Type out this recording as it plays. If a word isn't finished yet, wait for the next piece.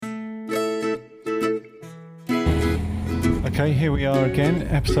Okay, here we are again,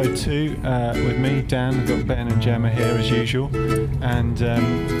 episode 2, with me, Dan. We've got Ben and Gemma here as usual, and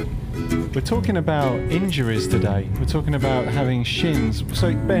we're talking about injuries today. We're talking about having shins.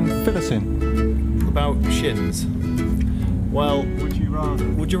 So, Ben, fill us in. About shins. Well, Would you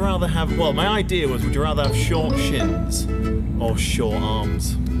rather? Well, my idea was, would you rather have short shins or short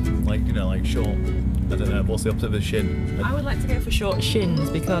arms? Like short. I don't know. What's the opposite of a shin? I would like to go for short shins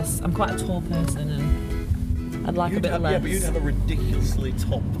because I'm quite a tall person and I'd like a bit of legs. Yeah, but you'd have a ridiculously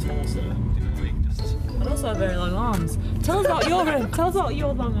top torso. And also have very long arms. Tell us about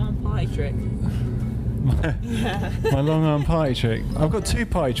your long arm party trick. My long arm party trick. I've got 2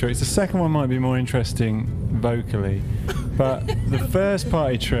 party tricks. The second one might be more interesting vocally, but the first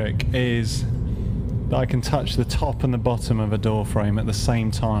party trick is that I can touch the top and the bottom of a door frame at the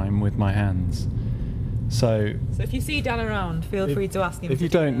same time with my hands. So if you see Dan around, feel free to ask him. If you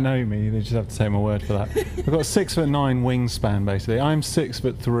don't know me, you just have to take my word for that. I've got a 6'9" wingspan basically. I'm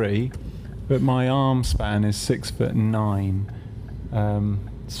 6'3", but my arm span is 6'9".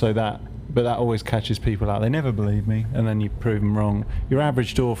 But that always catches people out. They never believe me, and then you prove them wrong. Your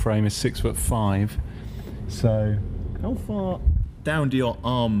average door frame is 6'5". So how far down do your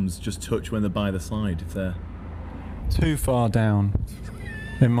arms just touch when they're by the side? If they're too far down,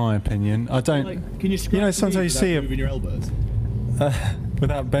 in my opinion. I don't. Can you scratch sometimes you see moving your elbows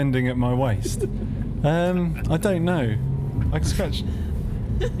without bending at my waist. I don't know. I can scratch.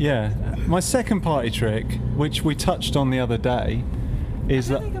 Yeah. My second party trick, which we touched on the other day, is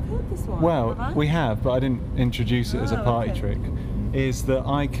I don't think I've heard this one. well, have I? we have, but I didn't introduce it as a party trick. Is that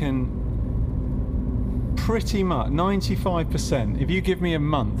I can pretty much 95%. If you give me a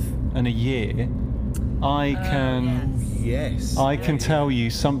month and a year, I can. Yes. I can tell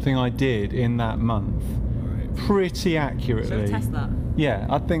you something I did in that month pretty accurately. Shall we test that? Yeah,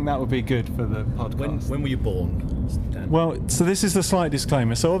 I think that would be good for the podcast. When were you born, Dan? Well, so this is the slight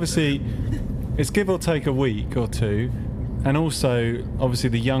disclaimer. So obviously, it's give or take a week or two, and also, obviously,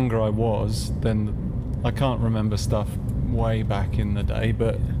 the younger I was, then I can't remember stuff way back in the day.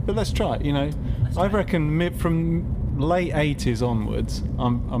 But let's try it. I reckon from late 80s onwards,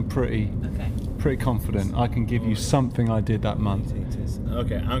 I'm pretty confident I can give you something I did that month.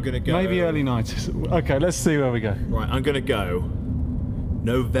 Okay, I'm gonna go. Maybe early 90s. Okay, let's see where we go. Right, I'm gonna go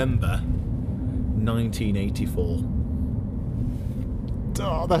November 1984.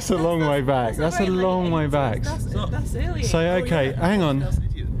 Oh, that's a long way back. That's a long way back. That's early. So, okay, hang on. What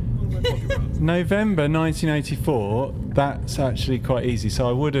am I talking about? November 1984, that's actually quite easy. So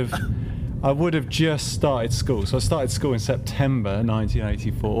I would have just started school. So I started school in September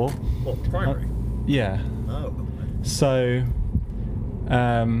 1984. What, primary? Yeah. Oh. So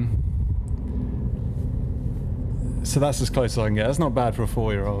that's as close as I can get. That's not bad for a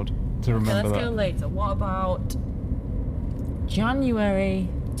 4-year-old to remember Let's that. go later. What about January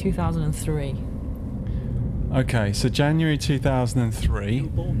 2003? Okay, so January 2003. You were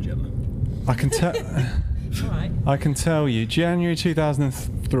born, Gemma. I can tell. Alright. I can tell you, January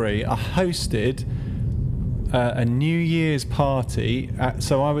 2003, I hosted a New Year's party.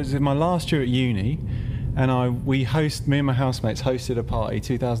 So I was in my last year at uni, and me and my housemates hosted a party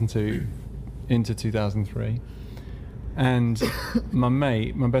 2002 into 2003. And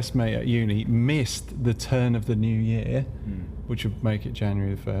my best mate at uni, missed the turn of the new year, which would make it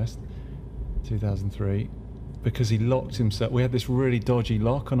January the 1st, 2003. Because he locked himself. We had this really dodgy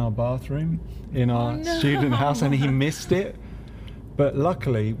lock on our bathroom in our student house, and he missed it. But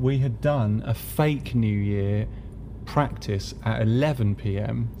luckily, we had done a fake New Year practice at 11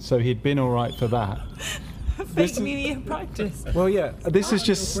 p.m, so he'd been all right for that. Fake New Year practice. Well, yeah, this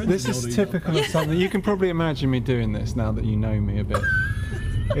is typical of something. You can probably imagine me doing this now that you know me a bit.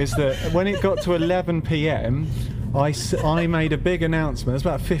 Is that when it got to 11 p.m, I made a big announcement. There's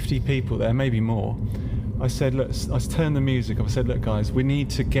about 50 people there, maybe more. I said, look, I turned the music off. I said, look, guys, we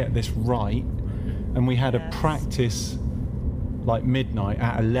need to get this right. And we had a practice like midnight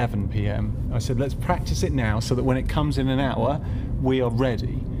at 11 p.m. I said, let's practice it now so that when it comes in an hour, we are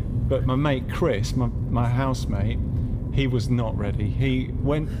ready. But my mate Chris, my housemate, he was not ready. He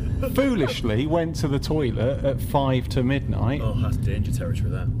foolishly went to the toilet at 5 to midnight. Oh, that's danger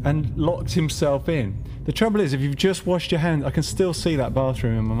territory, that. And locked himself in. The trouble is, if you've just washed your hands, I can still see that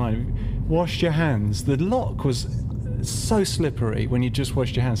bathroom in my mind. Washed your hands. The lock was so slippery when you just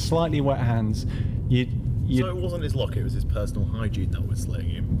washed your hands. Slightly wet hands. So it wasn't his lock, it was his personal hygiene that was slaying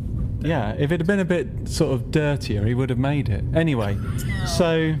him. Yeah, if it had been a bit sort of dirtier, he would have made it. Anyway,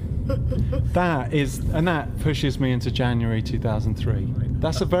 so that pushes me into January 2003.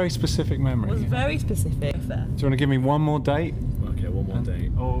 That's a very specific memory. It was very specific. Do you want to give me one more date? Okay, one more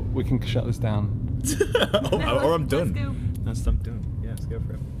date. Or we can shut this down. Or I'm done. That's something. Yeah, let's go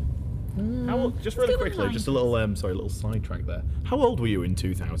for it. How old, just really quickly, just a little little sidetrack there. How old were you in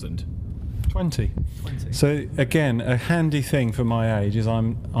 2000? 20. 20. So again, a handy thing for my age is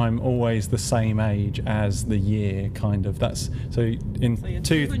I'm always the same age as the year, kind of. That's so in So you're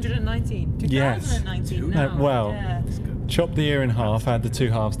 219. Yes. 2019 now. well, Yeah. chop the year in half, add the two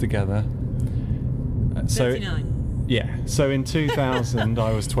halves together. So 39. yeah. So in 2000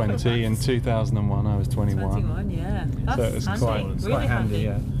 I was 20. In 2001 I was 21. 21, yeah. That's So it was handy. quite really handy.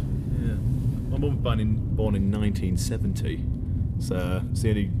 Yeah. Yeah. My mum was born in 1970, so it's the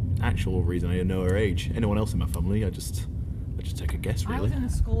only actual reason I know her age. Anyone else in my family, I just take a guess, I really. was in a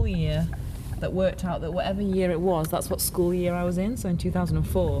school year that worked out that whatever year it was, that's what school year I was in. So in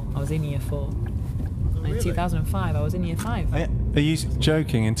 2004, I was in year 4. And in really? 2005, I was in year 5. Are you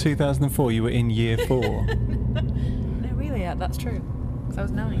joking? In 2004 you were in year 4. No, really, yeah, that's true. Because I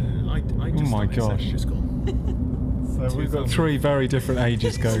was 9. I just Oh my started gosh. secondary school. So we've got 3 very different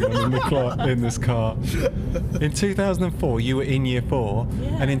ages going on in this car. In 2004, you were in year 4,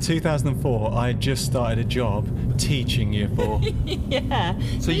 Yeah. and in 2004, I had just started a job teaching year 4. Yeah.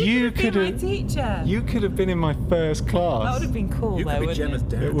 So you could could have have- been my teacher. You could have been in my first class. That would have been cool, You though, could be wouldn't Gemma's it?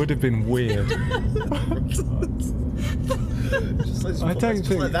 dad. It would have been weird. I don't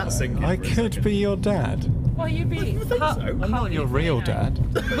think let that sink in I for a could second. be your dad. Well, you'd be. think so. I'm not your real dad.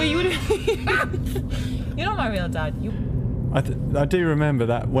 Well, you would. You're not my real dad. You. I do remember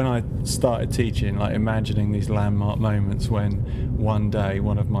that when I started teaching, like imagining these landmark moments when one day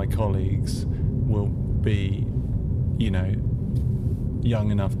one of my colleagues will be,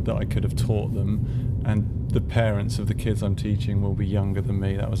 young enough that I could have taught them, and the parents of the kids I'm teaching will be younger than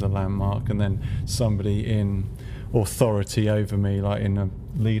me. That was a landmark. And then somebody in authority over me, like in a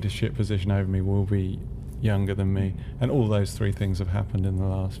leadership position over me, will be younger than me. And all those 3 things have happened in the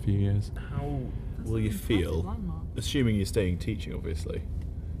last few years. How will you feel, assuming you're staying teaching, obviously,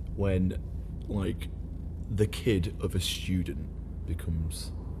 when, like, the kid of a student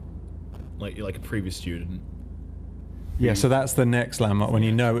becomes, like a previous student? Yeah, so that's the next landmark when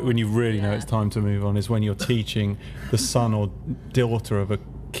you really know it's time to move on, is when you're teaching the son or daughter of a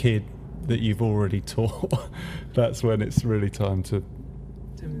kid that you've already taught. That's when it's really time to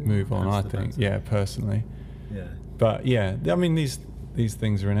move on, I That's the think. better. Yeah, personally. Yeah. But yeah, I mean these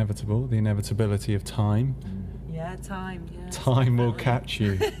things are inevitable. The inevitability of time. Yeah, time. Yeah. Time will catch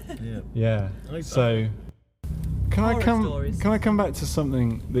you. Yeah. Yeah. So can I Horror stories. come back to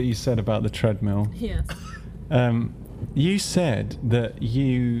something that you said about the treadmill? Yes. You said that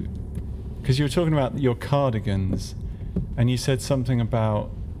because you were talking about your cardigans, and you said something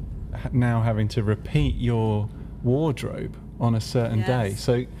about now having to repeat your wardrobe on a certain day. Yes.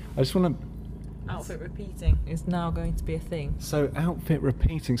 So I just want to. Outfit repeating is now going to be a thing. So outfit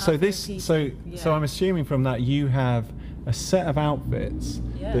repeating. So Outfit this. So repeating, so yeah. I'm assuming from that you have a set of outfits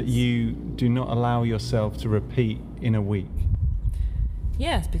that Yes. you do not allow yourself to repeat in a week.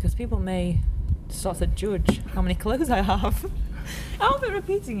 Yes, because people may start to judge how many clothes I have. Outfit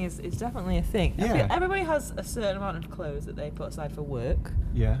repeating is definitely a thing. Yeah. Everybody has a certain amount of clothes that they put aside for work,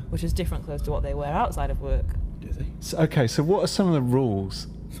 Yeah. which is different clothes to what they wear outside of work. So, okay, so what are some of the rules?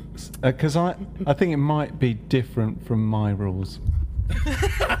 Because I think it might be different from my rules.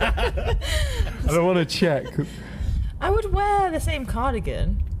 I don't want to check. I would wear the same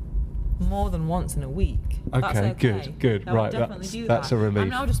cardigan more than once in a week. That's Okay, good, I would right, definitely that's- do that's that. a relief. I'm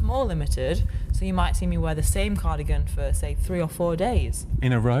now just more limited, so you might see me wear the same cardigan for, say, 3 or 4 days.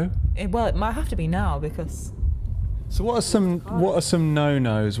 In a row? Well, it might have to be now because So what are some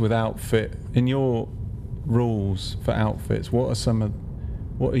no-nos with outfit in your rules for outfits? What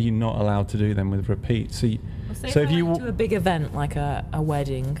are you not allowed to do then with repeats? So, say so if if I you went to a big event like a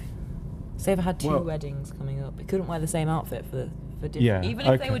wedding, say if I had 2 Well- weddings coming up, I couldn't wear the same outfit for different, Yeah, even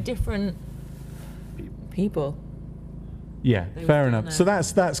if they okay. were different people. yeah, They fair would enough. know. So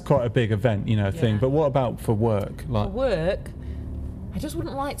that's quite a big event, thing. Yeah. But what about for work? For Like, work, I just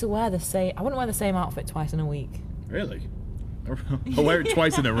wouldn't like to wear the same. I wouldn't wear the same outfit twice in a week. Really? I'll wear it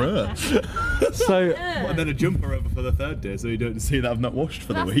twice in a row. so Yeah. And then a jumper over for the 3rd day, so you don't see that I've not washed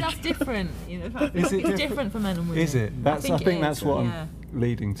for the week. That's different. Is it it's different for men and women. is it? I think it that's is, what yeah. I'm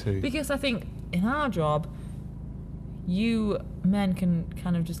leading to. Because I think in our job, you men can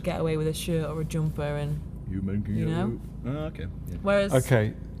kind of just get away with a shirt or a jumper, and You men can You get know? away- Oh, okay. Yeah. whereas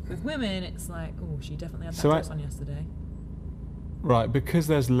Okay, with women, it's like, oh, she definitely had that So I- dress on yesterday. right. Because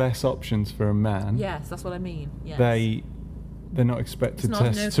there's less options for a man. Yes, that's what I mean. Yes. They're not expected It's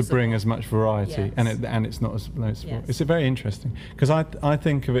not to bring noticeable. as much variety, Yes. and it's not as noticeable. Yes. It's very interesting because I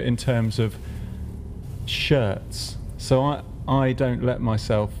think of it in terms of shirts. So I don't let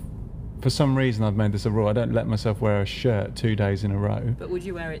myself for some reason I've made this a rule. I don't let myself wear a shirt 2 days in a row. But would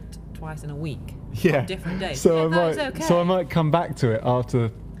you wear it twice in a week? Yeah. On different days? So Yeah, that was okay. So I might come back to it after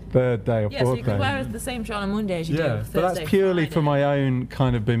the third day or Yeah, so fourth you day. could wear the same shirt on a Monday as you do Yeah, Thursday, but that's purely for Friday. my own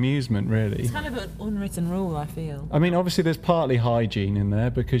kind of bemusement, really. It's kind of an unwritten rule, I feel. I mean, obviously there's partly hygiene in there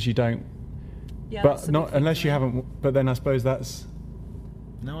because you don't, Yeah, that's but a not big thing unless for you me. haven't. But then I suppose that's.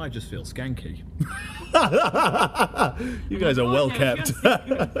 Now I just feel skanky. You guys are well kept.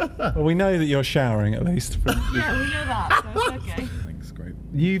 Well, we know that you're showering at least. Yeah, we know that, so it's okay. Thanks, great.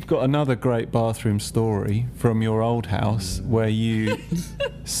 You've got another great bathroom story from your old house where you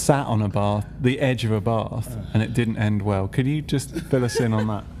sat on the edge of a bath, and it didn't end well. Could you just fill us in on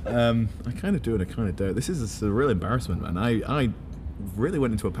that? I kind of do and I kind of don't. This is a real embarrassment, man. I really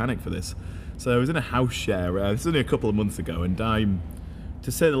went into a panic for this. So I was in a house share. This was only a couple of months ago, and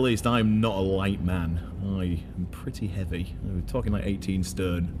to say the least, I'm not a light man. I am pretty heavy. We're talking like 18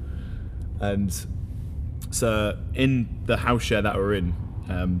 stone. And so in the house share that we're in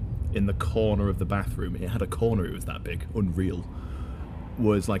the corner of the bathroom, it had a corner, it was that big, unreal,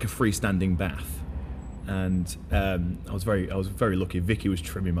 was like a freestanding bath. And I was very lucky. Vicky was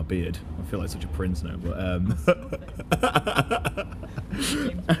trimming my beard. I feel like such a prince now, but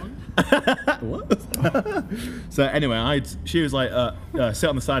what? So anyway, she was like, sit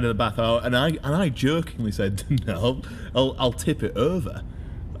on the side of the bath, and I jokingly said, no, I'll tip it over.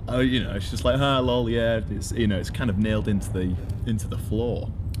 It's just like, lol, yeah, it's kind of nailed into the floor.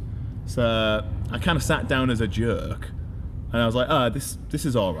 So I kind of sat down as a jerk, and I was like, this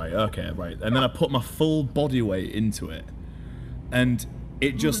is all right, okay, right. And then I put my full body weight into it, and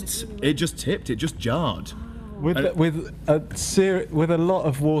it just tipped, it just jarred. With a lot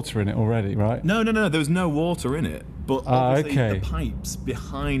of water in it already, right? No, there was no water in it, but obviously okay. the pipes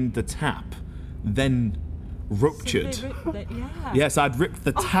behind the tap then ruptured. So they ripped yeah. Yes, I'd ripped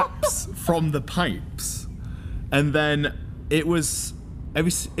the taps from the pipes, and then it was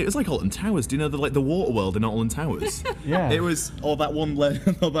like Alton Towers. Do you know the water world in Alton Towers? Yeah. It was that one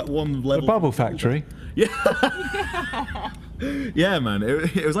level. The bubble factory. Yeah, man.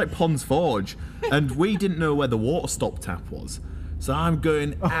 It was like Pond's Forge, and we didn't know where the water stop tap was. So I'm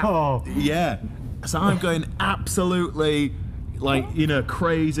going. So I'm going absolutely,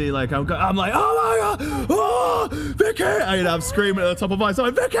 crazy. Like I'm like, oh my god, oh, Vicky! I'm screaming at the top of my voice,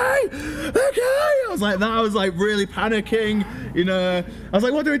 like, Vicky! I was like that. I was like really panicking. I was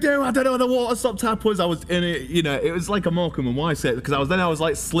like, what do we do? I don't know where the water stop tap was. I was in it. It was like a Morecambe and Wise set because I was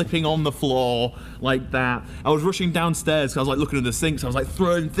like slipping on the floor like that. I was rushing downstairs because I was like looking at the sinks. I was like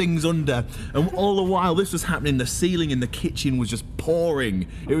throwing things under, and all the while this was happening, the ceiling in the kitchen was just pouring.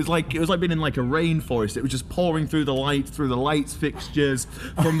 It was like being in like a rainforest. It was just pouring through the lights fixtures,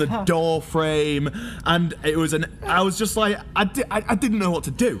 from the door frame, and I was just like, I didn't know what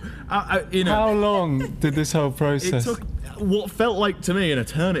to do. How long did this whole process? It took what felt like to me an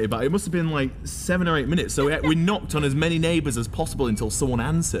eternity, but it must have been like 7 or 8 minutes. So we knocked on as many neighbours as possible until someone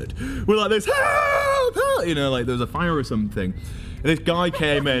answered. We're like this, help, help! Like there was a fire or something. And this guy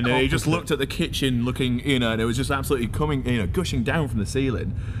came in and he just looked at the kitchen looking, and it was just absolutely coming, gushing down from the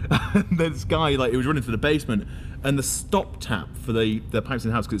ceiling. And this guy, he was running to the basement, and the stop tap for the pipes in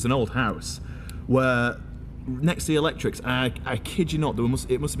the house, because it's an old house, were next to the electrics. I kid you not, it must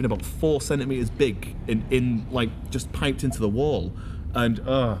have been about 4 centimeters big in just piped into the wall. And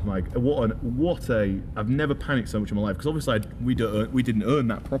oh my, I've never panicked so much in my life, because obviously we didn't own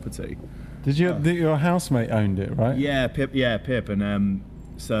that property. Did your housemate owned it, right? Yeah, Pip, and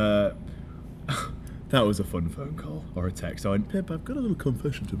so that was a fun phone call or a text. I went, Pip, I've got a little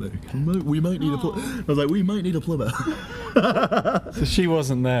confession to make. We might need a plumber. I was like, we might need a plumber. So she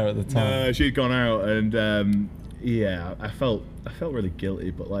wasn't there at the time. No, she'd gone out, and I felt really guilty,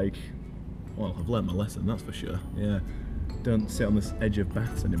 but I've learnt my lesson, that's for sure. Yeah, don't sit on this edge of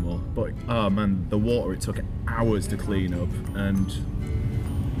baths anymore. But oh man, the water, it took hours to clean up, and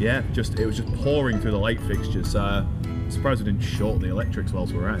yeah, it was just pouring through the light fixtures. So I'm surprised I didn't short the electrics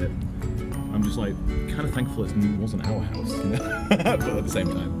whilst we were at it. I'm just kind of thankful it wasn't our house, but at the same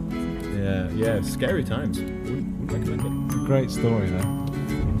time, yeah, scary times. Wouldn't recommend it. Great story there.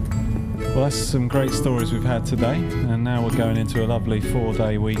 Well, that's some great stories we've had today, and now we're going into a lovely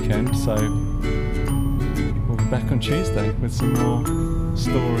 4-day weekend, so we'll be back on Tuesday with some more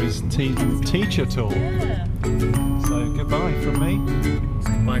stories, teacher talk. Yeah. So goodbye from me.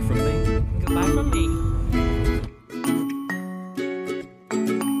 Goodbye from me. Goodbye from me.